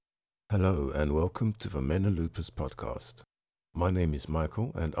Hello and welcome to the Men and Lupus podcast. My name is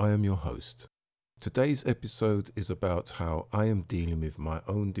Michael and I am your host. Today's episode is about how I am dealing with my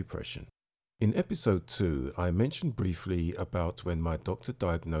own depression. In episode 2, I mentioned briefly about when my doctor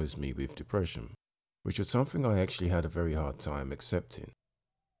diagnosed me with depression, which was something I actually had a very hard time accepting.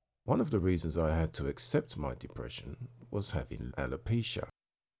 One of the reasons I had to accept my depression was having alopecia.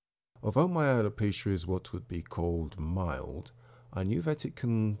 Although my alopecia is what would be called mild, I knew that it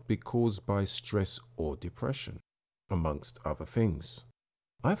can be caused by stress or depression, amongst other things.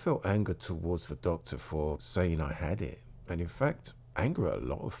 I felt anger towards the doctor for saying I had it, and in fact, anger at a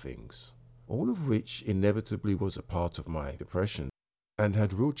lot of things, all of which inevitably was a part of my depression, and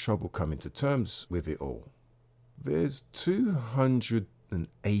had real trouble coming to terms with it all. There's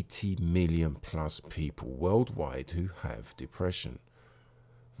 280 million plus people worldwide who have depression.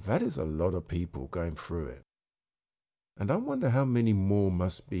 That is a lot of people going through it. And I wonder how many more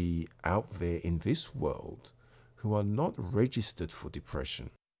must be out there in this world who are not registered for depression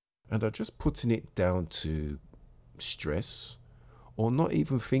and are just putting it down to stress or not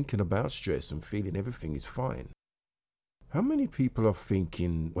even thinking about stress and feeling everything is fine. How many people are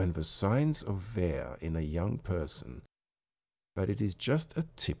thinking when the signs are there in a young person that it is just a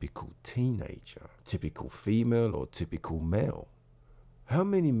typical teenager, typical female or typical male? How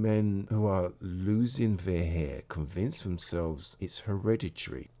many men who are losing their hair convince themselves it's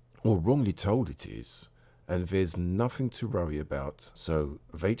hereditary or wrongly told it is, and there's nothing to worry about, so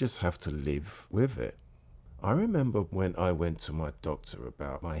they just have to live with it? I remember when I went to my doctor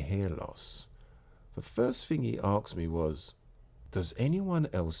about my hair loss, the first thing he asked me was, does anyone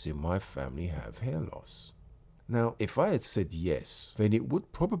else in my family have hair loss? Now, if I had said yes, then it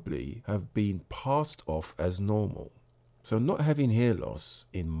would probably have been passed off as normal. So not having hair loss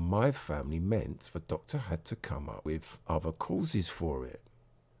in my family meant the doctor had to come up with other causes for it.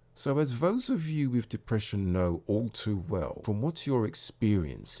 So as those of you with depression know all too well, from what you're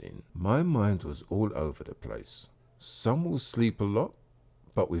experiencing, my mind was all over the place. Some will sleep a lot,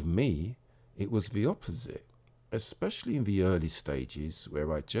 but with me, it was the opposite, especially in the early stages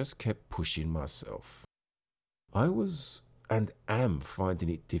where I just kept pushing myself. I was and am finding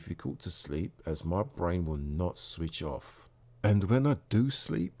it difficult to sleep as my brain will not switch off. And when I do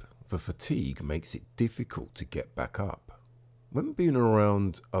sleep, the fatigue makes it difficult to get back up. When being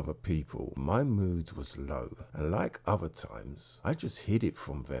around other people, my mood was low, and like other times, I just hid it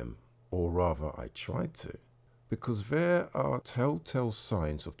from them, or rather I tried to. Because there are telltale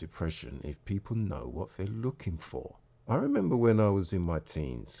signs of depression if people know what they're looking for. I remember when I was in my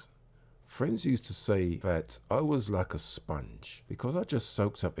teens, friends used to say that I was like a sponge because I just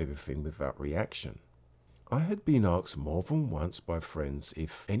soaked up everything without reaction. I had been asked more than once by friends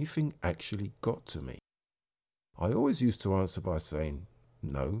if anything actually got to me. I always used to answer by saying,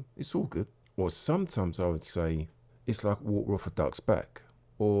 no, it's all good. Or sometimes I would say, it's like water off a duck's back.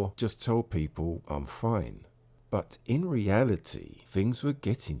 Or just tell people I'm fine. But in reality, things were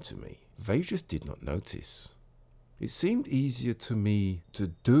getting to me. They just did not notice. It seemed easier to me to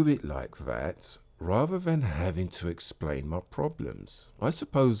do it like that rather than having to explain my problems. I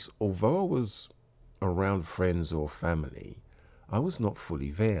suppose although I was around friends or family, I was not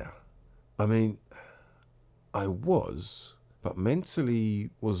fully there. I was, but mentally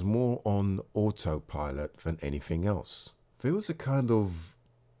was more on autopilot than anything else. There was a kind of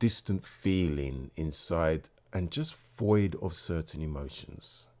distant feeling inside and just void of certain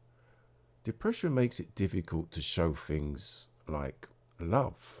emotions. Depression makes it difficult to show things like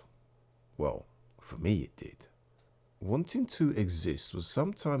love. Well, for me it did. Wanting to exist was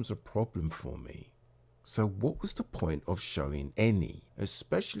sometimes a problem for me. So what was the point of showing any,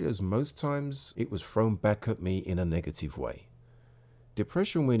 especially as most times it was thrown back at me in a negative way?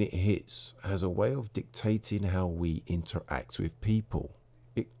 Depression, when it hits, has a way of dictating how we interact with people.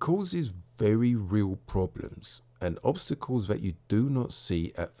 It causes very real problems and obstacles that you do not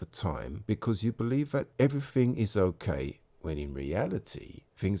see at the time because you believe that everything is okay when in reality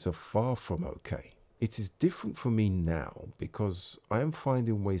things are far from okay. It is different for me now because I am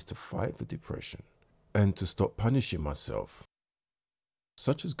finding ways to fight the depression and to stop punishing myself,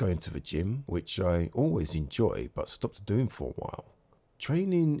 such as going to the gym, which I always enjoy but stopped doing for a while.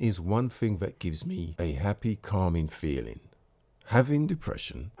 Training is one thing that gives me a happy, calming feeling. Having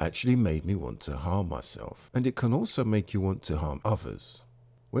depression actually made me want to harm myself, and it can also make you want to harm others.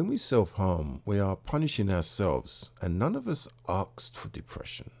 When we self-harm, we are punishing ourselves, and none of us asked for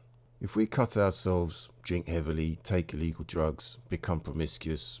depression. If we cut ourselves, drink heavily, take illegal drugs, become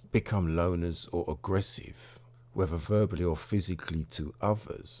promiscuous, become loners or aggressive, whether verbally or physically to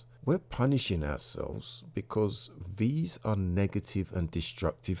others, We're punishing ourselves because these are negative and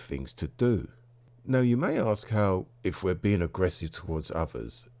destructive things to do. Now, you may ask how, if we're being aggressive towards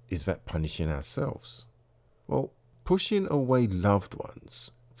others, is that punishing ourselves? Well, pushing away loved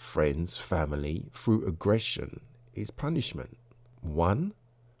ones, friends, family through aggression is punishment. 1,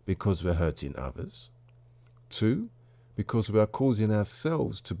 because we're hurting others. 2, because we are causing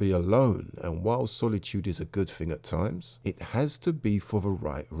ourselves to be alone, and while solitude is a good thing at times, it has to be for the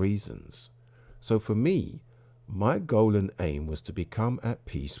right reasons. So for me, my goal and aim was to become at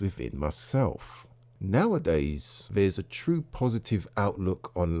peace within myself. Nowadays, there's a true positive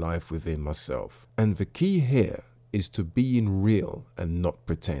outlook on life within myself, and the key here is to be in real and not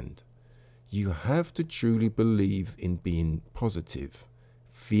pretend. You have to truly believe in being positive,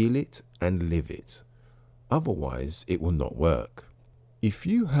 feel it and live it. Otherwise, it will not work. If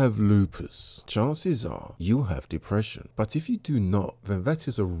you have lupus, chances are you'll have depression. But if you do not, then that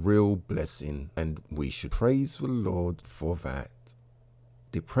is a real blessing, and we should praise the Lord for that.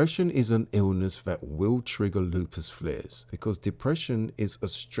 Depression is an illness that will trigger lupus flares because depression is a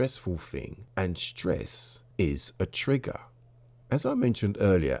stressful thing and stress is a trigger. As I mentioned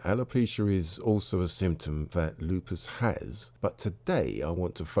earlier, alopecia is also a symptom that lupus has, but today I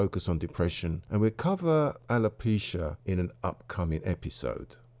want to focus on depression and we'll cover alopecia in an upcoming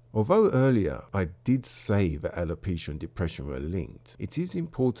episode. Although earlier I did say that alopecia and depression were linked, it is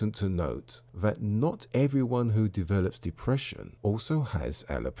important to note that not everyone who develops depression also has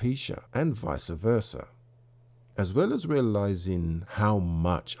alopecia and vice versa. As well as realizing how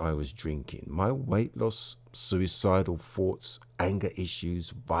much I was drinking, my weight loss, suicidal thoughts, anger issues,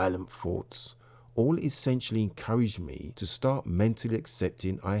 violent thoughts, all essentially encouraged me to start mentally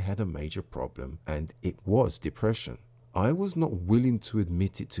accepting I had a major problem, and it was depression. I was not willing to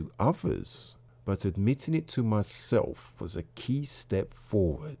admit it to others, but admitting it to myself was a key step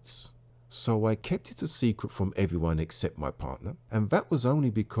forwards. So I kept it a secret from everyone except my partner, and that was only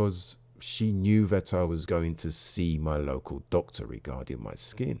because she knew that I was going to see my local doctor regarding my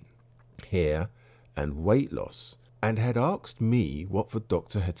skin, hair, and weight loss, and had asked me what the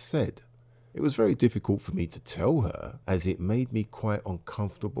doctor had said. It was very difficult for me to tell her, as it made me quite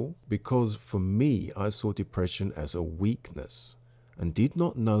uncomfortable, because for me I saw depression as a weakness and did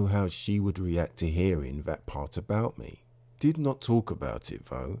not know how she would react to hearing that part about me. Did not talk about it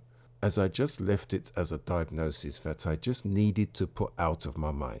though, as I just left it as a diagnosis that I just needed to put out of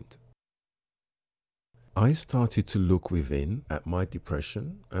my mind. I started to look within at my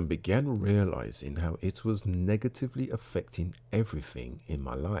depression and began realizing how it was negatively affecting everything in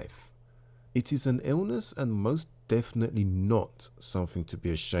my life. It is an illness and most definitely not something to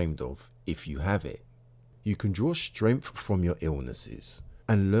be ashamed of if you have it. You can draw strength from your illnesses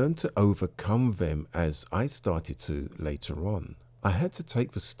and learn to overcome them, as I started to later on. I had to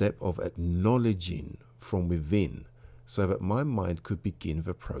take the step of acknowledging from within so that my mind could begin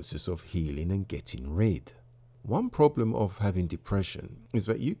the process of healing and getting rid. One problem of having depression is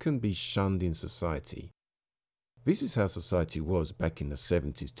that you can be shunned in society. This is how society was back in the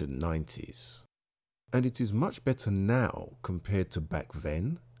 70s to 90s. And it is much better now compared to back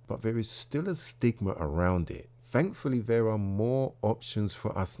then, but there is still a stigma around it. Thankfully, there are more options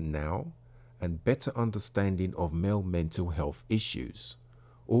for us now and better understanding of male mental health issues.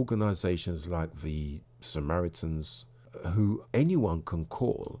 Organizations like the Samaritans, who anyone can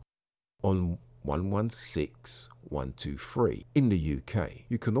call on 116 123 in the UK.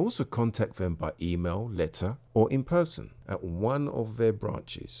 You can also contact them by email, letter, or in person at one of their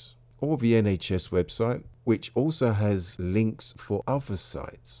branches, or the NHS website, which also has links for other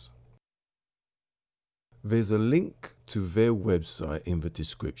sites. There's a link to their website in the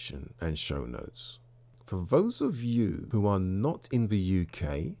description and show notes. For those of you who are not in the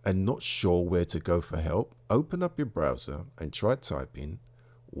UK and not sure where to go for help, open up your browser and try typing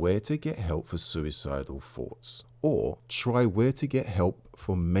where to get help for suicidal thoughts, or try where to get help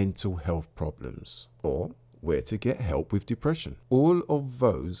for mental health problems, or where to get help with depression. All of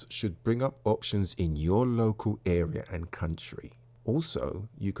those should bring up options in your local area and country. Also,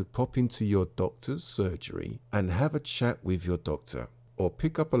 you could pop into your doctor's surgery and have a chat with your doctor, or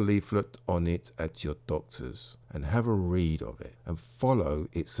pick up a leaflet on it at your doctor's and have a read of it and follow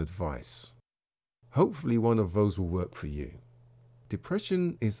its advice. Hopefully one of those will work for you.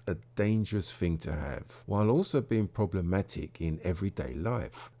 Depression is a dangerous thing to have, while also being problematic in everyday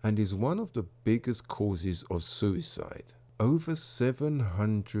life, and is one of the biggest causes of suicide. Over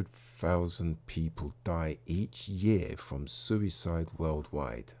 700,000 people die each year from suicide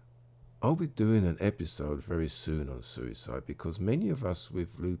worldwide. I'll be doing an episode very soon on suicide because many of us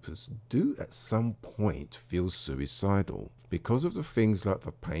with lupus do at some point feel suicidal because of the things like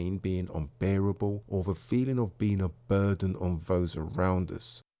the pain being unbearable or the feeling of being a burden on those around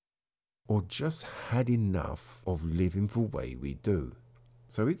us, or just had enough of living the way we do.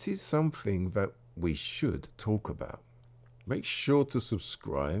 So it is something that we should talk about. Make sure to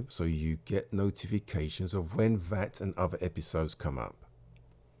subscribe so you get notifications of when that and other episodes come up.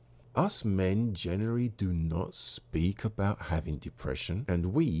 Us men generally do not speak about having depression, and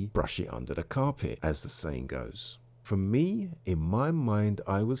we brush it under the carpet, as the saying goes. For me, in my mind,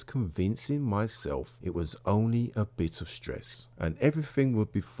 I was convincing myself it was only a bit of stress, and everything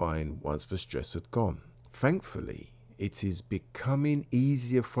would be fine once the stress had gone. Thankfully, it is becoming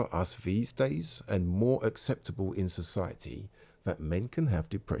easier for us these days and more acceptable in society that men can have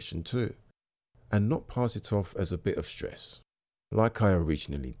depression too, and not pass it off as a bit of stress, like I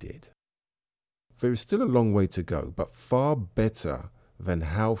originally did. There is still a long way to go, but far better than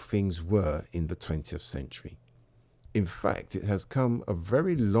how things were in the 20th century. In fact, it has come a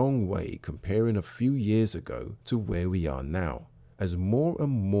very long way comparing a few years ago to where we are now, as more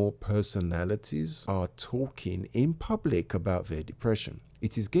and more personalities are talking in public about their depression.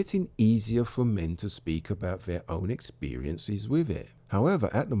 It is getting easier for men to speak about their own experiences with it. However,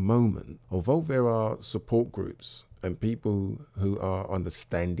 at the moment, although there are support groups and people who are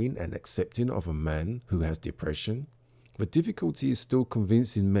understanding and accepting of a man who has depression, the difficulty is still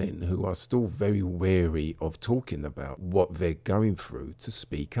convincing men who are still very wary of talking about what they're going through to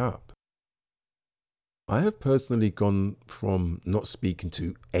speak up. I have personally gone from not speaking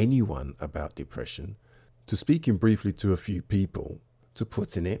to anyone about depression to speaking briefly to a few people to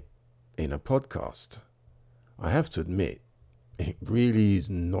putting it in a podcast. I have to admit, it really is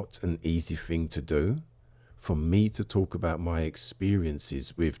not an easy thing to do for me to talk about my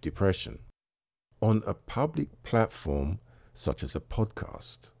experiences with depression on a public platform such as a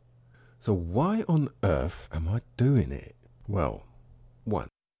podcast. So why on earth am I doing it? Well, one,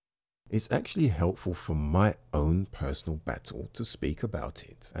 it's actually helpful for my own personal battle to speak about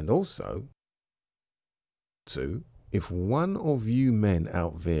it. And also, two, if one of you men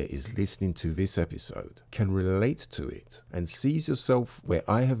out there is listening to this episode, can relate to it and sees yourself where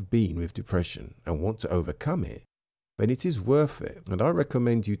I have been with depression and want to overcome it, then it is worth it. And I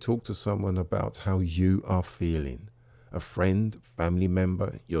recommend you talk to someone about how you are feeling. A friend, family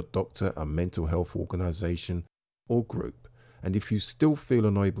member, your doctor, a mental health organization or group. And if you still feel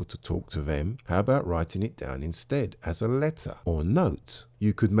unable to talk to them, how about writing it down instead as a letter or note?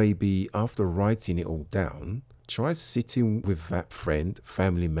 You could maybe, after writing it all down, try sitting with that friend,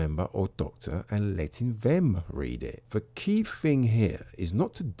 family member or doctor and letting them read it. The key thing here is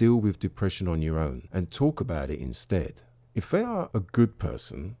not to deal with depression on your own and talk about it instead. If they are a good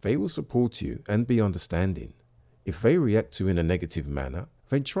person, they will support you and be understanding. If they react to you in a negative manner,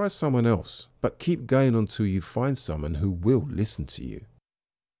 then try someone else, but keep going until you find someone who will listen to you.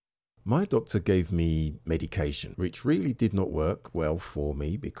 My doctor gave me medication, which really did not work well for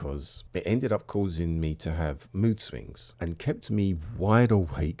me because it ended up causing me to have mood swings and kept me wide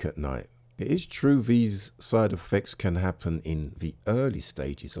awake at night. It is true these side effects can happen in the early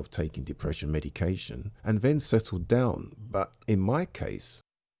stages of taking depression medication and then settle down, but in my case,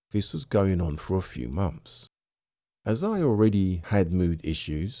 this was going on for a few months. As I already had mood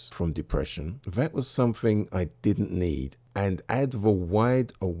issues from depression, that was something I didn't need, and add the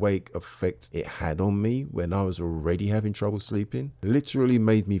wide awake effect it had on me when I was already having trouble sleeping, literally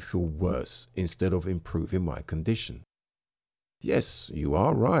made me feel worse instead of improving my condition. Yes, you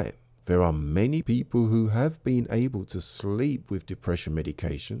are right. There are many people who have been able to sleep with depression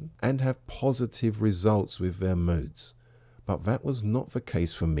medication and have positive results with their moods, but that was not the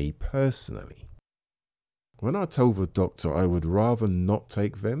case for me personally. When I told the doctor I would rather not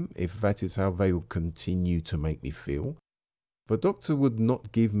take them if that is how they would continue to make me feel, the doctor would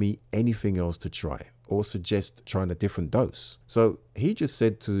not give me anything else to try or suggest trying a different dose. So he just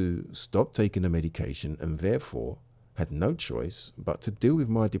said to stop taking the medication and therefore had no choice but to deal with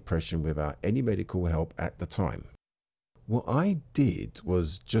my depression without any medical help at the time. What I did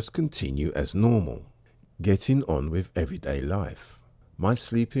was just continue as normal, getting on with everyday life. My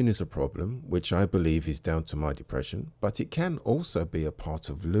sleeping is a problem, which I believe is down to my depression, but it can also be a part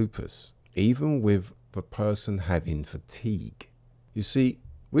of lupus, even with the person having fatigue. You see,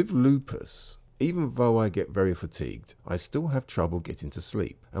 with lupus, even though I get very fatigued, I still have trouble getting to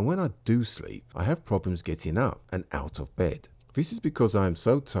sleep. And when I do sleep, I have problems getting up and out of bed. This is because I am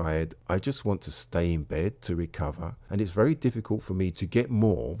so tired, I just want to stay in bed to recover, and it's very difficult for me to get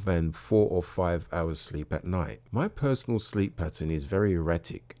more than 4 or 5 hours sleep at night. My personal sleep pattern is very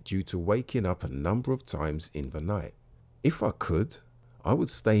erratic due to waking up a number of times in the night. If I could, I would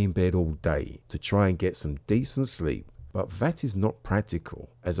stay in bed all day to try and get some decent sleep, but that is not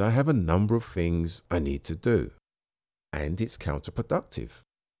practical as I have a number of things I need to do, and it's counterproductive.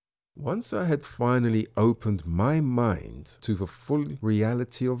 Once I had finally opened my mind to the full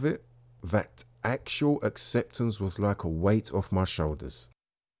reality of it, that actual acceptance was like a weight off my shoulders.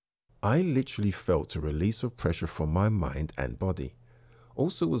 I literally felt a release of pressure from my mind and body.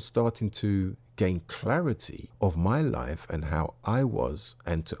 Also was starting to gain clarity of my life and how I was,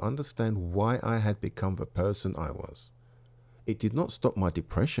 and to understand why I had become the person I was. It did not stop my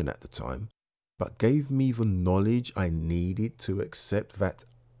depression at the time, but gave me the knowledge I needed to accept that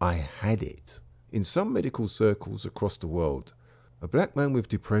I had it. In some medical circles across the world, a black man with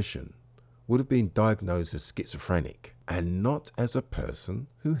depression would have been diagnosed as schizophrenic and not as a person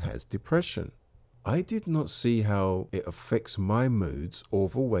who has depression. I did not see how it affects my moods or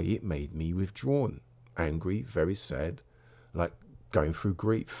the way it made me withdrawn, angry, very sad, like going through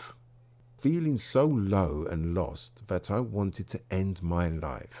grief. Feeling so low and lost that I wanted to end my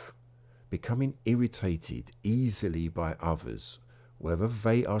life. Becoming irritated easily by others, whether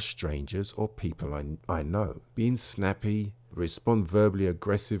they are strangers or people I know. Being snappy, respond verbally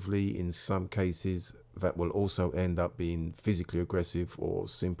aggressively in some cases that will also end up being physically aggressive, or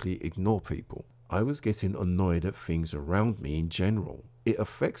simply ignore people. I was getting annoyed at things around me in general. It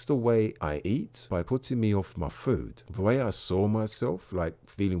affects the way I eat by putting me off my food, the way I saw myself, like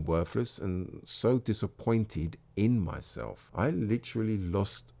feeling worthless and so disappointed in myself. I literally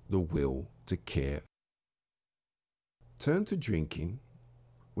lost the will to care. Turned to drinking,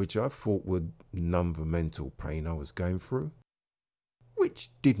 which I thought would numb the mental pain I was going through, which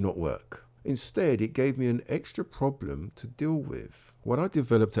did not work. Instead, it gave me an extra problem to deal with. What I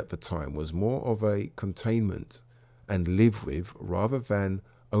developed at the time was more of a containment and live with rather than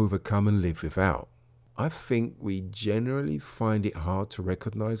overcome and live without. I think we generally find it hard to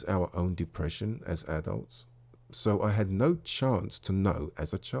recognize our own depression as adults, so I had no chance to know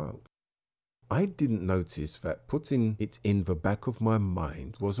as a child. I didn't notice that putting it in the back of my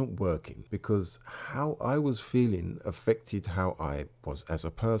mind wasn't working because how I was feeling affected how I was as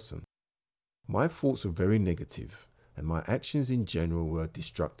a person. My thoughts were very negative and my actions in general were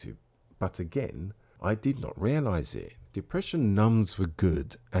destructive. But again, I did not realize it. Depression numbs the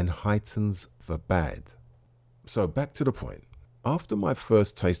good and heightens the bad. So back to the point. After my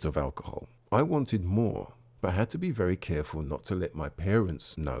first taste of alcohol, I wanted more, but had to be very careful not to let my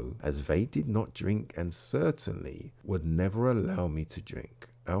parents know, as they did not drink and certainly would never allow me to drink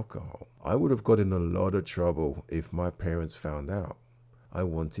alcohol. I would have got in a lot of trouble if my parents found out. I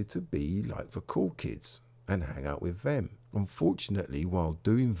wanted to be like the cool kids and hang out with them. Unfortunately, while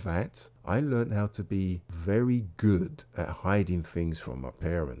doing that, I learned how to be very good at hiding things from my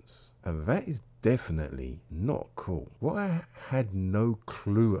parents. And that is definitely not cool. What I had no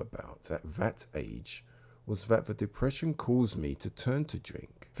clue about at that age was that the depression caused me to turn to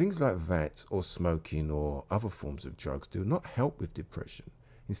drink. Things like that, or smoking, or other forms of drugs do not help with depression.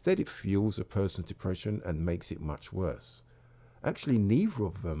 Instead, it fuels a person's depression and makes it much worse. Actually, neither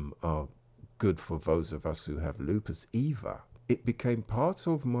of them are good for those of us who have lupus either. It became part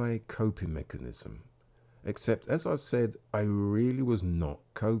of my coping mechanism. Except, as I said, I really was not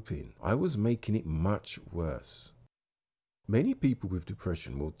coping. I was making it much worse. Many people with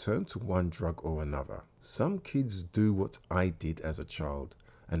depression will turn to one drug or another. Some kids do what I did as a child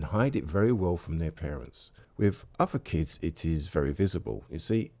and hide it very well from their parents. With other kids, it is very visible. You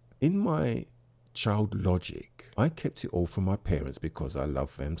see, in my child logic, I kept it all from my parents because I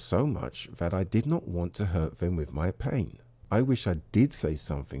loved them so much that I did not want to hurt them with my pain. I wish I did say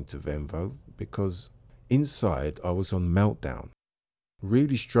something to them though, because inside I was on meltdown,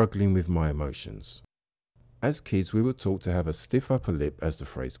 really struggling with my emotions. As kids, we were taught to have a stiff upper lip, as the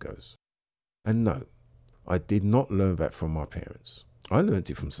phrase goes. And no, I did not learn that from my parents. I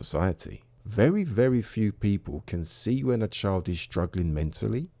learned it from society. Very, very few people can see when a child is struggling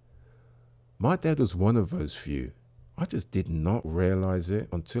mentally. My dad was one of those few. I just did not realize it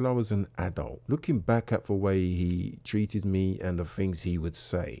until I was an adult. Looking back at the way he treated me and the things he would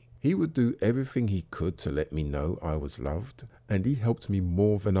say. He would do everything he could to let me know I was loved, and he helped me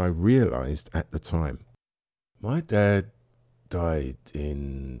more than I realized at the time. My dad died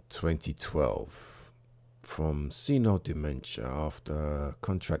in 2012 from senile dementia after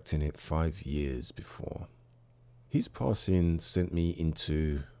contracting it 5 years before. His passing sent me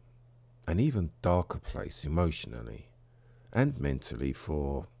into an even darker place emotionally, and mentally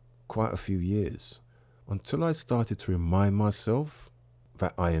for quite a few years, until I started to remind myself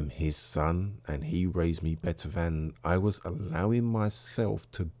that I am his son and he raised me better than I was allowing myself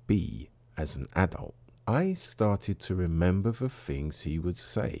to be as an adult. I started to remember the things he would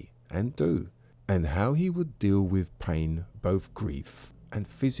say and do, and how he would deal with pain, both grief and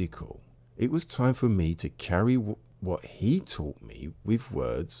physical. It was time for me to carry what he taught me with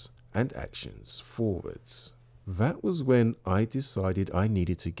words and actions forwards. That was when I decided I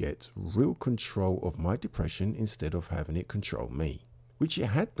needed to get real control of my depression instead of having it control me, which it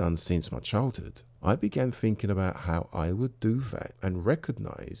had done since my childhood. I began thinking about how I would do that and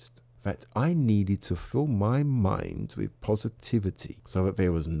recognized that I needed to fill my mind with positivity so that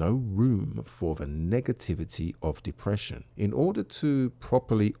there was no room for the negativity of depression. In order to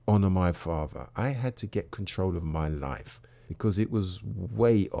properly honor my father, I had to get control of my life because it was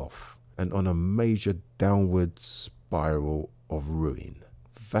way off and on a major downward spiral of ruin.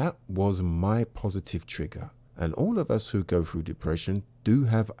 That was my positive trigger. And all of us who go through depression do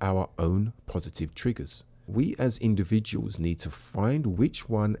have our own positive triggers. We as individuals need to find which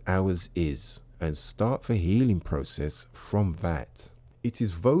one ours is and start the healing process from that. It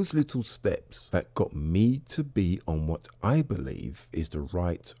is those little steps that got me to be on what I believe is the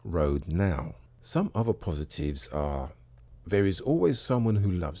right road now. Some other positives are: there is always someone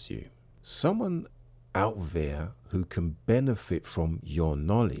who loves you. Someone out there who can benefit from your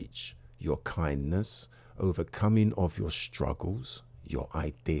knowledge, your kindness, overcoming of your struggles, your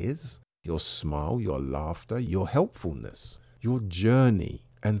ideas, your smile, your laughter, your helpfulness, your journey,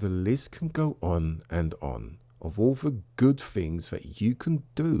 and the list can go on and on of all the good things that you can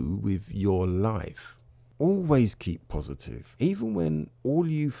do with your life. Always keep positive, even when all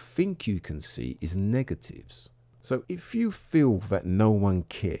you think you can see is negatives. So if you feel that no one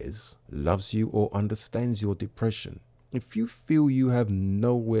cares, loves you, or understands your depression, if you feel you have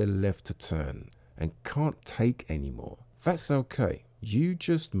nowhere left to turn and can't take anymore, that's okay. You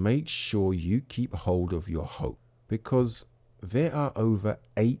just make sure you keep hold of your hope, because there are over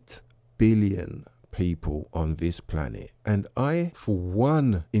 8 billion people on this planet, and I, for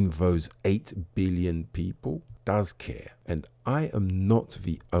one in those 8 billion people, does care, and I am not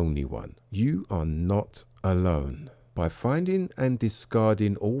the only one. You are not alone. By finding and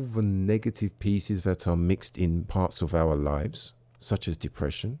discarding all the negative pieces that are mixed in parts of our lives, such as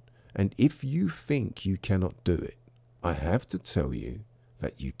depression, and if you think you cannot do it, I have to tell you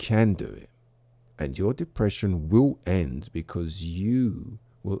that you can do it, and your depression will end because you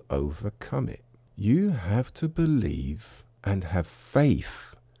will overcome it. You have to believe and have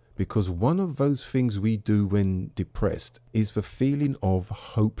faith, because one of those things we do when depressed is the feeling of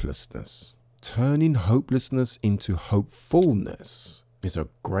hopelessness. Turning hopelessness into hopefulness is a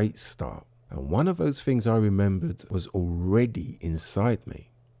great start. And one of those things I remembered was already inside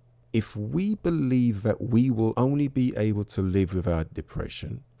me. If we believe that we will only be able to live with our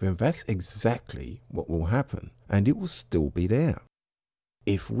depression, then that's exactly what will happen, and it will still be there.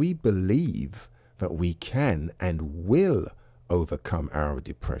 If we believe that we can and will overcome our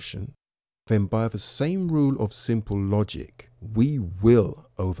depression, then by the same rule of simple logic, we will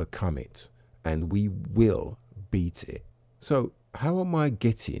overcome it and we will beat it. So how am I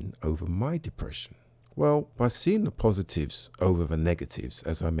getting over my depression? Well, by seeing the positives over the negatives,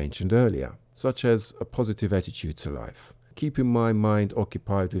 as I mentioned earlier, such as a positive attitude to life, keeping my mind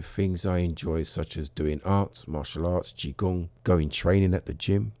occupied with things I enjoy, such as doing art, martial arts, qigong, going training at the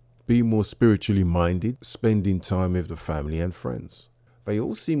gym, being more spiritually minded, spending time with the family and friends. They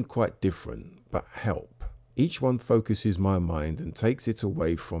all seem quite different, but help. Each one focuses my mind and takes it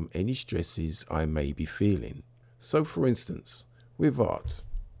away from any stresses I may be feeling. So for instance, with art,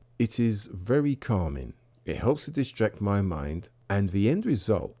 it is very calming. It helps to distract my mind, and the end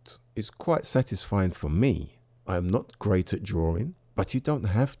result is quite satisfying for me. I am not great at drawing, but you don't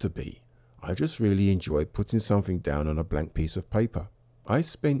have to be. I just really enjoy putting something down on a blank piece of paper. I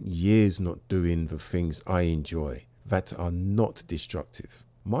spent years not doing the things I enjoy that are not destructive.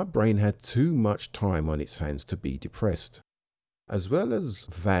 My brain had too much time on its hands to be depressed. As well as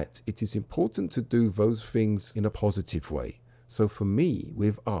that, it is important to do those things in a positive way. So for me,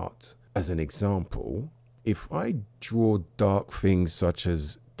 with art, as an example, if I draw dark things such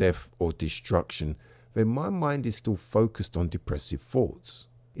as death or destruction, then my mind is still focused on depressive thoughts.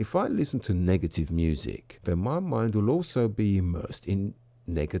 If I listen to negative music, then my mind will also be immersed in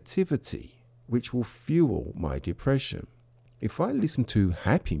negativity, which will fuel my depression. If I listen to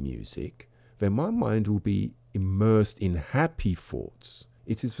happy music, then my mind will be immersed in happy thoughts.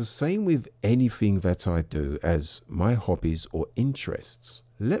 It is the same with anything that I do as my hobbies or interests.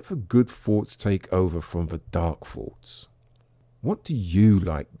 Let the good thoughts take over from the dark thoughts. What do you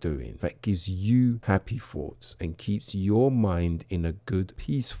like doing that gives you happy thoughts and keeps your mind in a good,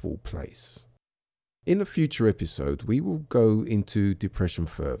 peaceful place? In a future episode, we will go into depression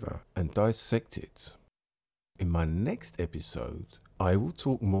further and dissect it. In my next episode, I will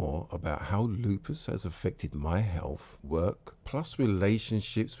talk more about how lupus has affected my health, work, plus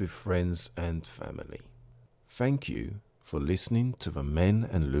relationships with friends and family. Thank you for listening to the Men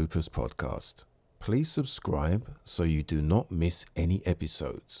and Lupus podcast. Please subscribe so you do not miss any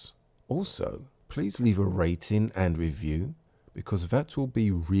episodes. Also, please leave a rating and review because that will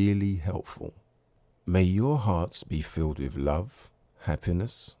be really helpful. May your hearts be filled with love,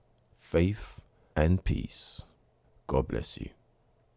 happiness, faith, and peace. God bless you.